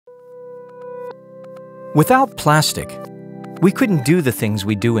Without plastic, we couldn't do the things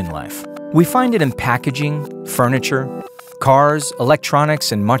we do in life. We find it in packaging, furniture, cars,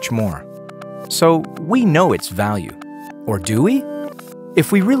 electronics, and much more. So we know its value. Or do we?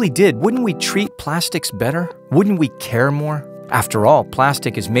 If we really did, wouldn't we treat plastics better? Wouldn't we care more? After all,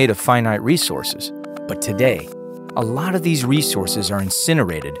 plastic is made of finite resources. But today, a lot of these resources are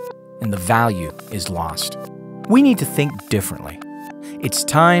incinerated and the value is lost. We need to think differently. It's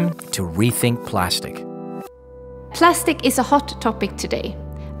time to rethink plastic. Plastic is a hot topic today.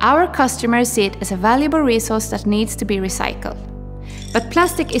 Our customers see it as a valuable resource that needs to be recycled. But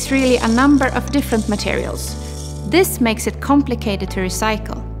plastic is really a number of different materials. This makes it complicated to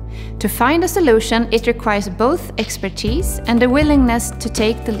recycle. To find a solution, it requires both expertise and a willingness to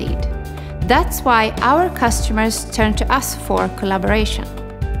take the lead. That's why our customers turn to us for collaboration.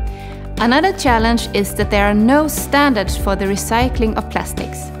 Another challenge is that there are no standards for the recycling of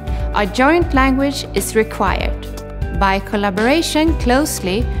plastics. A joint language is required. By collaboration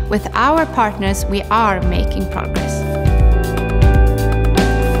closely with our partners, we are making progress.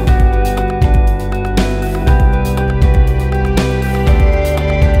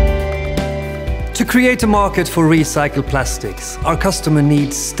 To create a market for recycled plastics, our customer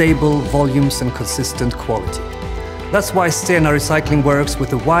needs stable volumes and consistent quality. That's why Stena Recycling works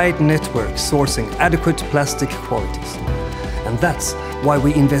with a wide network sourcing adequate plastic qualities. And that's why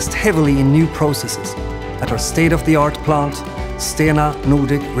we invest heavily in new processes at our state-of-the-art plant, Stena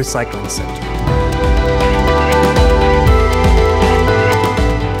Nordic Recycling Center.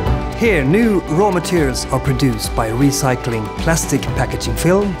 Here, new raw materials are produced by recycling plastic packaging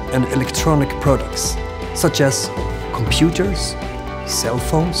film and electronic products, such as computers, cell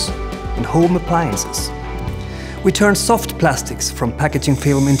phones, and home appliances. We turn soft plastics from packaging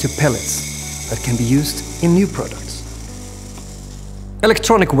film into pellets that can be used in new products.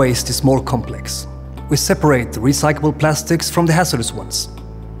 Electronic waste is more complex. We separate the recyclable plastics from the hazardous ones.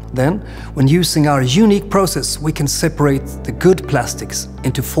 Then, when using our unique process, we can separate the good plastics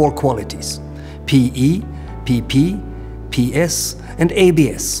into 4 qualities: PE, PP, PS, and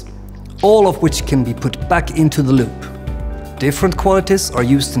ABS, all of which can be put back into the loop. Different qualities are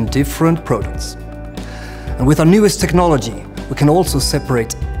used in different products. And with our newest technology, we can also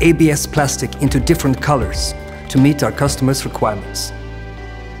separate ABS plastic into different colors to meet our customers' requirements.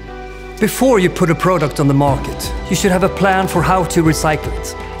 Before you put a product on the market, you should have a plan for how to recycle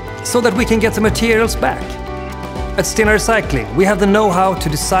it, so that we can get the materials back. At Stena Recycling, we have the know-how to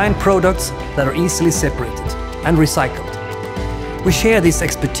design products that are easily separated and recycled. We share this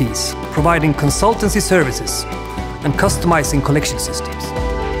expertise, providing consultancy services and customizing collection systems.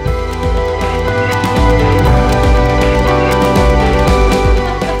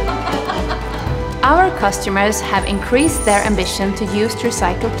 Our customers have increased their ambition to use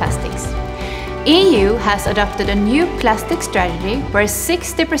recycled plastics. EU has adopted a new plastic strategy where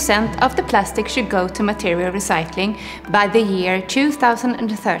 60% of the plastic should go to material recycling by the year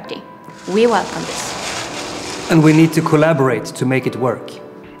 2030. We welcome this. And we need to collaborate to make it work.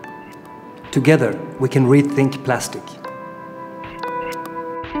 Together, we can rethink plastic.